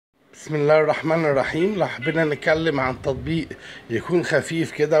بسم الله الرحمن الرحيم. لو حبينا نتكلم عن تطبيق يكون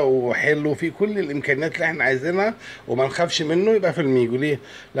خفيف كده وحلو فيه كل الامكانيات اللي احنا عايزينها وما نخافش منه، يبقى فيلميجو. ليه؟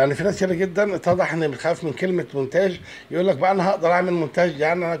 لان في ناس كتير جدا اتضح ان بتخاف من كلمه مونتاج، يقول لك بقى انا هقدر اعمل مونتاج؟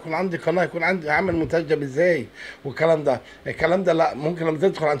 يعني انا يكون عندي قناه يكون عندي اعمل مونتاج ده ازاي؟ الكلام ده لا، ممكن لما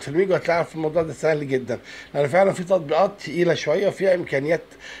تدخل عند فيلميجو هتعرف الموضوع ده سهل جدا، لان فعلا في تطبيقات تقيله شويه وفيها امكانيات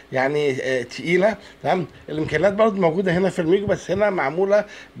يعني تقيله. تمام. الامكانيات برضه موجوده هنا في فيلميجو، بس هنا معموله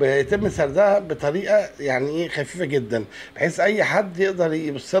بيتم سردها بطريقه يعني ايه خفيفه جدا، بحيث اي حد يقدر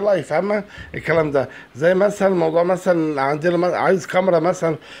يبص لها يفهمها. الكلام ده زي مثلا موضوع مثلا عندنا عايز كاميرا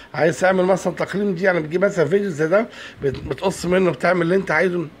مثلا، عايز تعمل مثلا تقييم دي، يعني بتجيب مثلا فيديو زي ده بتقص منه، بتعمل اللي انت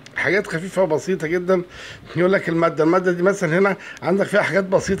عايزه، حاجات خفيفه وبسيطه جدا. يقول لك الماده دي مثلا هنا عندك فيها حاجات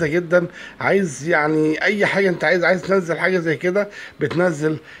بسيطه جدا، عايز يعني اي حاجه انت عايز تنزل حاجه زي كده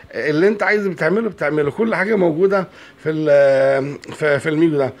بتنزل، اللي انت عايزه بتعمله، كل حاجه موجوده في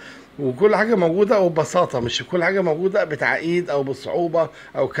الميجو ده، وكل حاجه موجوده وببساطه، مش كل حاجه موجوده بتعقيد او بصعوبه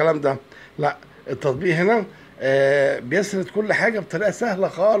او الكلام ده. لا، التطبيق هنا بيسرد كل حاجه بطريقه سهله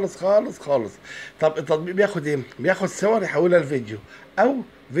خالص خالص خالص. طب التطبيق بياخد ايه؟ بياخد صور يحولها لفيديو، او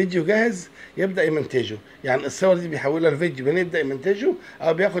فيديو جاهز يبدا يمنتجه. يعني الصور دي بيحولها لفيديو يبدا يمنتجه،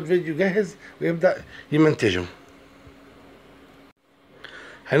 او بياخد فيديو جاهز ويبدا يمنتجه.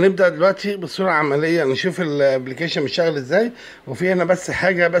 هنبدأ دلوقتي بصورة عملية نشوف الابلكيشن بيشتغل ازاي. وفي هنا بس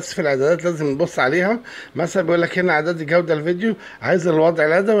حاجة بس في الاعدادات لازم نبص عليها. مثلا بيقول لك هنا اعداد جودة الفيديو، عايز الوضع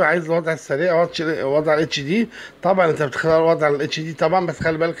اليدوي، عايز الوضع السريع، وضع الاتش دي. طبعا انت بتختار وضع الاتش دي طبعا، بس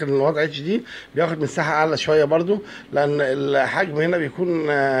خلي بالك ان الوضع اتش دي بياخد مساحة اعلى شوية برضو، لان الحجم هنا بيكون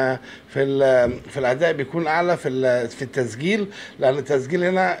في الاداء بيكون اعلى في التسجيل، لان التسجيل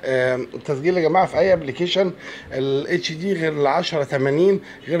هنا التسجيل يا جماعة في اي ابلكيشن الاتش دي غير ال 1080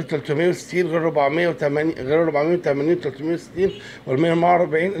 غير 360 غير 480 غير 480 360 وال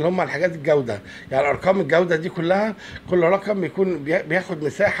 144 اللي هم الحاجات الجوده. يعني ارقام الجوده دي كلها، كل رقم بيكون بياخد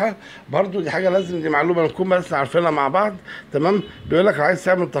مساحه برضو. دي حاجه لازم، دي معلومه نكون بس عارفينها مع بعض. تمام. بيقول لك عايز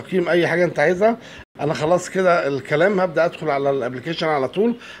تعمل تقييم اي حاجه انت عايزها. انا خلاص كده الكلام، هبدا ادخل على الابلكيشن على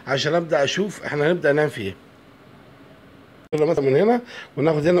طول عشان ابدا اشوف احنا هنبدا نعمل فيه. مثلا من هنا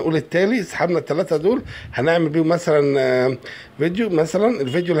وناخد هنا نقول التالي، سحبنا الثلاثه دول هنعمل بيهم مثلا فيديو. مثلا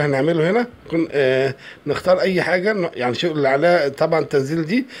الفيديو اللي هنعمله هنا نكون نختار اي حاجه، يعني شو اللي عليها طبعا التنزيل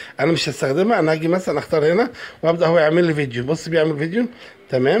دي انا مش هستخدمها، انا هاجي مثلا اختار هنا وابدا هو يعمل لي فيديو. بص بيعمل فيديو.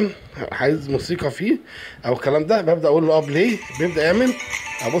 تمام. عايز موسيقى فيه او الكلام ده، ببدا اقول له بلاي، بيبدا يعمل.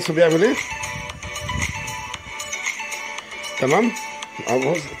 ابص بيعمل ايه. تمام.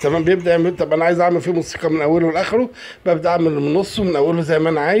 تمام. بيبدا يعمل. طب انا عايز اعمل فيه موسيقى من اوله لاخره، ببدا اعمل من نصه من اوله زي ما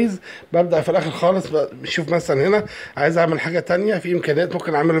انا عايز، ببدا في الاخر خالص بشوف مثلا هنا عايز اعمل حاجه تانية في امكانيات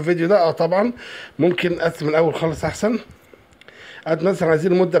ممكن اعمل الفيديو ده. طبعا ممكن من الاول خالص احسن. مثلا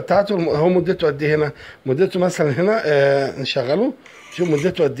عايزين المده بتاعته، هو مدته قد ايه هنا؟ مدته مثلا هنا نشغله شوف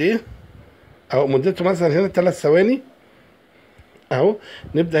مدته قد ايه، او مدته مثلا هنا 3 ثواني اهو.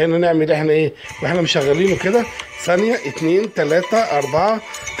 نبدا هنا نعمل احنا ايه واحنا مشغلينه كده، ثانيه 2 3 4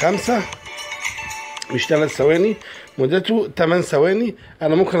 5، مش 3 ثواني، مدته 8 ثواني.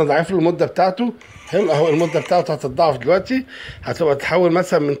 انا ممكن اضعف له المده بتاعته. حلو اهو، المده بتاعته هتتضاعف دلوقتي، هتبقى تحول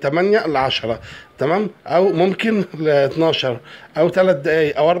مثلا من 8 ل 10. تمام. او ممكن ل 12 او 3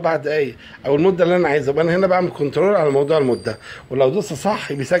 دقائق او 4 دقائق او المده اللي انا عايزها. يبقى انا هنا بعمل كنترول على موضوع المده، ولو دوست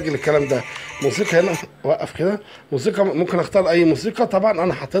صح بيسجل الكلام ده. موسيقى هنا وقف كده، موسيقى ممكن اختار اي موسيقى طبعا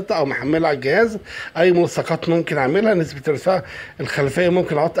انا حاططها او محملها على الجهاز. اي ملصقات ممكن اعملها، نسبه ارتفاع الخلفيه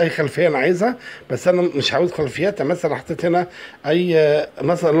ممكن احط اي خلفيه انا عايزها، بس انا مش عاوز خلفيات. مثلا حطيت هنا اي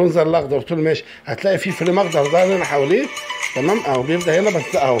مثلا لون زي الاخضر، قلت له ماشي، هتلاقي فيه فريم اخضر ظاهر هنا حواليه. تمام. اهو بيبدا هنا،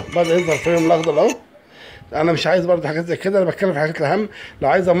 بس اهو بدا يظهر فريم الاخضر اهو. انا مش عايز برضه حاجات زي كده، انا بتكلم في حاجات الاهم. لو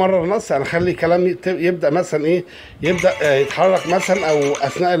عايز امرر نص يعني اخلي كلامي يبدا مثلا ايه، يبدا يتحرك مثلا او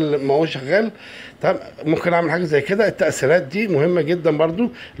اثناء ما هو شغال. طب ممكن اعمل حاجه زي كده. التاثيرات دي مهمه جدا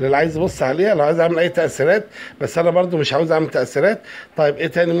برضو اللي عايز يبص عليها، لو عايز اعمل اي تاثيرات، بس انا برضو مش عاوز اعمل تاثيرات. طيب ايه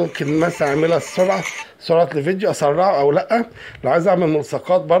تاني ممكن مثلا اعملها؟ سرعه الفيديو اسرعه او لا. لو عايز اعمل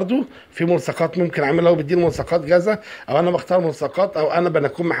ملصقات برضو، في ملصقات ممكن اعملها وبيديني ملصقات جاهزه، او انا بختار ملصقات، او انا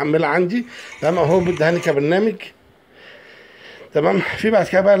بكون محملها عندي. تمام. هو بيديهاني كبرنامج. تمام. في بعد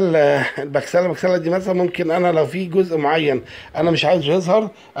كده بقى البكسله دي مثلا ممكن انا لو في جزء معين انا مش عايزه يظهر،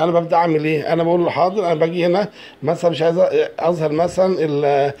 انا ببدا اعمل ايه؟ انا بقول له حاضر. انا باجي هنا مثلا مش عايز اظهر مثلا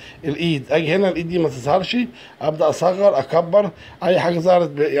الايد، اجي هنا الايد دي ما تظهرش، ابدا اصغر اكبر اي حاجه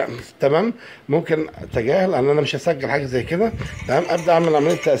ظهرت يعني. تمام. ممكن اتجاهل ان انا مش هسجل حاجه زي كده. تمام. ابدا اعمل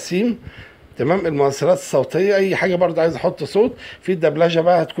عمليه تقسيم. تمام. المؤثرات الصوتيه اي حاجه برضه عايز احط صوت. في الدبلجه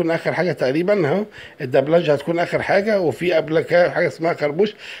بقى هتكون اخر حاجه تقريبا اهو، الدبلجه هتكون اخر حاجه. وفي قبل كده حاجه اسمها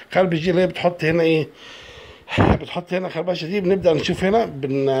خربوش. خربوش دي اللي هي بتحط هنا ايه، بتحط هنا خربشه دي. بنبدا نشوف هنا،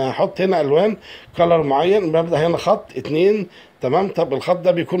 بنحط هنا الوان كلر معين. ببدا هنا خط اتنين تمام. طب الخط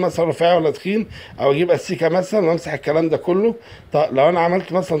ده بيكون مثلا رفيع ولا تخين، او اجيب استيكه مثلا وامسح الكلام ده كله. طب لو انا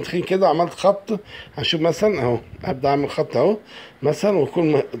عملت مثلا تخين كده وعملت خط، هنشوف مثلا اهو، ابدا اعمل خط اهو مثلا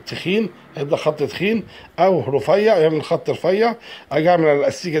ويكون تخين، يبدا خط تخين، او رفيع يعمل خط رفيع. اجي اعمل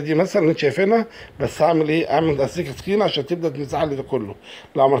الاستيكه دي مثلا اللي انت شايفينها، بس اعمل ايه، اعمل استيكه تخينه عشان تبدا تمسح لي ده كله.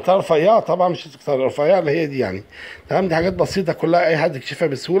 لو عملتها رفيعه طبعا مش هتكتر، رفيعه اللي هي دي يعني. تمام. دي حاجات بسيطه كلها اي حد يكتشفها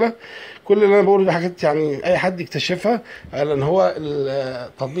بسهوله. كل اللي انا بقوله ده حاجات يعني اي حد يكتشفها، لان هو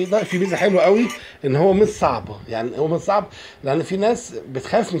التطبيق ده فيه ميزه حلوه قوي، ان هو مش صعب. يعني هو مش صعب، لان في ناس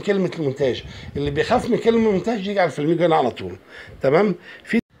بتخاف من كلمه المونتاج. اللي بيخاف من كلمه المونتاج يجي على الفيلميجو هنا على طول. تمام.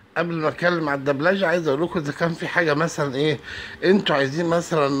 في قبل ما اتكلم على الدبلجه عايز اقول لكم اذا كان في حاجه مثلا ايه انتوا عايزين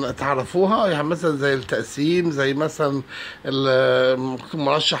مثلا تعرفوها، يعني مثلا زي التقسيم، زي مثلا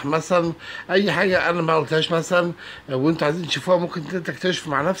المرشح مثلا، اي حاجه انا ما قلتهاش مثلا وانتوا عايزين تشوفوها، ممكن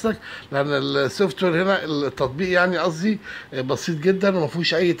تكتشفوا مع نفسك. لان السوفت وير هنا التطبيق يعني قصدي بسيط جدا، وما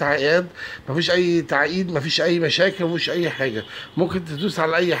فيهوش اي تعقيد، ما فيش اي تعقيد، ما فيش اي مشاكل، ما فيش اي حاجه. ممكن تدوس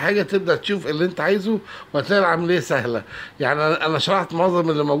على اي حاجه تبدا تشوف اللي انت عايزه، وهتلاقي العمليه سهله. يعني انا شرحت معظم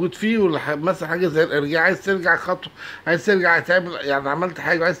اللي موجود فيه. مثلا حاجه زي الارجاع، عايز ترجع خطوه، عايز ترجع تعمل يعني عملت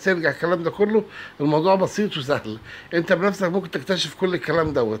حاجه عايز ترجع، الكلام ده كله الموضوع بسيط وسهل. انت بنفسك ممكن تكتشف كل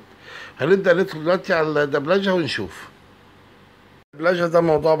الكلام دوت. هنبدا ندخل دلوقتي على الدبلجه ونشوف. الدبلجة ده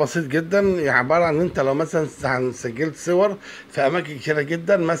موضوع بسيط جدا، يعني عبارة عن انت لو مثلا سجلت صور في اماكن كتيرة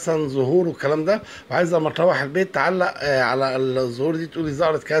جدا، مثلا ظهور والكلام ده، وعايز لما تروح البيت تعلق على الظهور دي، تقولي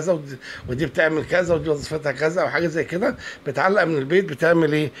ظهرت كذا ودي بتعمل كذا ودي وظيفتها كذا او حاجة زي كده. بتعلق من البيت.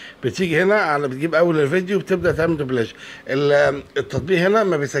 بتعمل ايه، بتيجي هنا على بتجيب اول الفيديو وبتبدا تعمل دبلجة. التطبيق هنا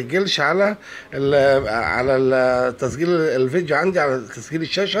ما بيسجلش على تسجيل الفيديو عندي، على تسجيل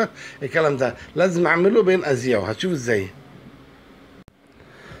الشاشة. الكلام ده لازم اعمله بين ازياء، وهتشوف ازاي.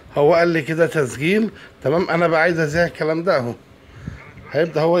 هو قال لي كده تسجيل تمام. انا بقى عايز اذيع الكلام ده اهو.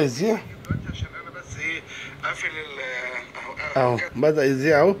 هيبدا هو يذيع عشان انا بس ايه قافل اهو بدا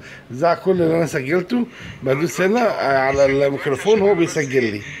يذيع اهو. ذاع كل اللي انا سجلته. بدوس هنا على الميكروفون هو بيسجل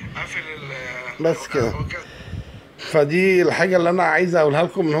لي بس كده. فدي الحاجة اللي أنا عايز أقولها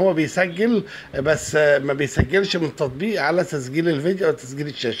لكم، إن هو بيسجل، بس ما بيسجلش من التطبيق على تسجيل الفيديو أو تسجيل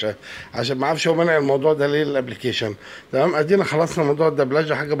الشاشة. عشان ما أعرفش هو منع الموضوع ده ليه الأبلكيشن. تمام. أدينا خلصنا موضوع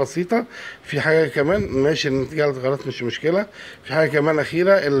الدبلجة، حاجة بسيطة. في حاجة كمان ماشي، النتيجة غلط مش مشكلة. في حاجة كمان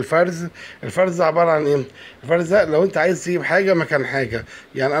أخيرة، الفرز. الفرز عبارة عن إيه؟ الفرز ده لو أنت عايز تجيب حاجة مكان حاجة،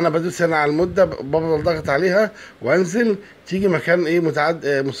 يعني أنا بدوس هنا على المدة، بفضل ضاغط عليها وأنزل، تيجي مكان ايه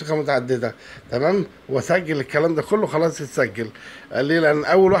موسيقى متعدده. تمام. واسجل الكلام ده كله، خلاص يتسجل. ليه؟ لان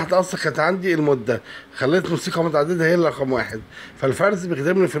اول واحده اصلا كانت عندي المده، خليت موسيقى متعدده هي اللي رقم واحد. فالفرز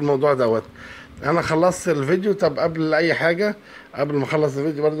بيخدمني في الموضوع دوت. انا خلصت الفيديو. طب قبل اي حاجه، قبل ما اخلص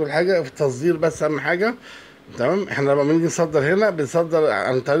الفيديو برضو الحاجه في التصدير بس اهم حاجه. تمام. احنا لما بنيجي نصدر هنا بنصدر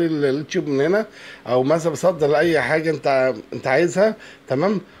عن طريق اليوتيوب من هنا، او مثلا بصدر لاي حاجه انت عايزها.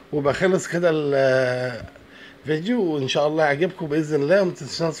 تمام. وبقى خلص كده فيديو، وان شاء الله يعجبكم باذن الله. وما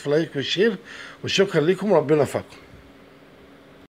تنسوش في لايك والشير، والشكر لكم، ربنا يوفقكم.